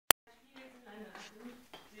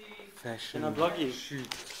Fashion. Can I vlog you? Shoot.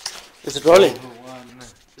 Is it rolling?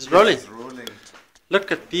 Is it rolling? It's rolling.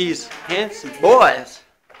 Look at these handsome boys.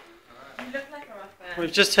 You look like a rock band.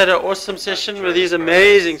 We've just had an awesome session with these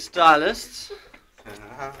amazing stylists.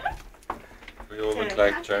 We all look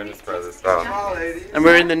like Jonas Brothers. Oh. And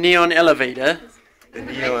we're in the neon elevator. The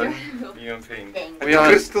neon thing. We are,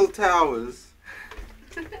 Crystal Towers.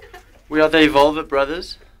 we are the Evolver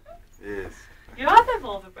brothers. Yes. You are the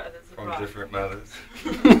Volver brothers of From rock. different mothers.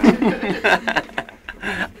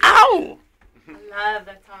 Ow! I love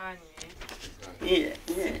that tie on you. Yeah,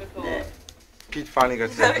 Super cool. yeah. Pete finally got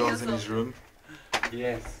some girls in his room.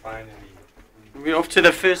 Yes, finally. We're off to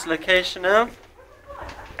the first location now.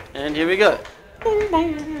 And here we go.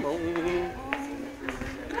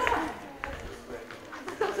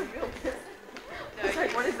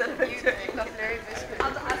 What is that?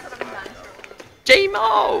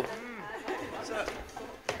 J-Mo!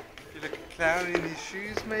 You look a clown in his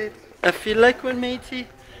shoes, mate. I feel like one, matey.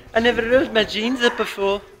 I never rolled my jeans up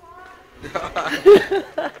before.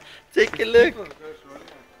 Take a look.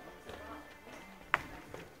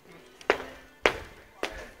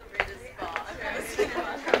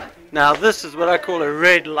 Now this is what I call a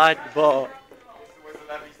red light bar.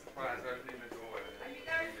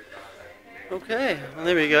 Okay, well,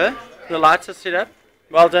 there we go. The lights are set up.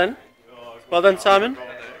 Well done. Well done, Simon.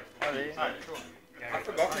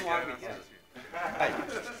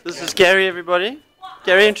 This is Gary, everybody.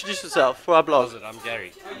 Gary, introduce yourself for our blog. I'm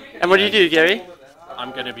Gary. And what do you do, Gary?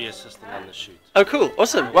 I'm going to be assisting on the shoot. Oh, cool.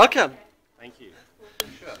 Awesome. Welcome. Thank you.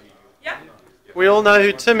 We all know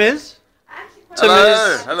who Tim is. Tim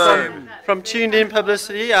Hello, is hello. From Tuned In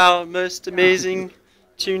Publicity, our most amazing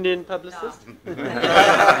Tuned In publicist.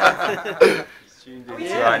 Tuned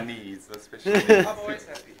into our needs, especially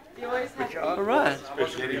You're always happy. All right.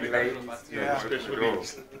 getting ladies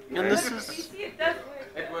to And this is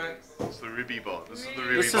It works. It's the Ruby Bar. This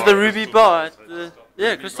is the Ruby Bar at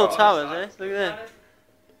the Crystal Towers, eh? Look at that.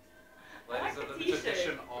 Like the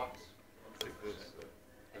t-shirt.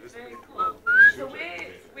 Very cool. So where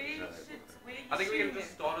should I think we can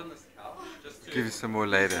just start on this couch. Just to Give you some more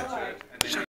later.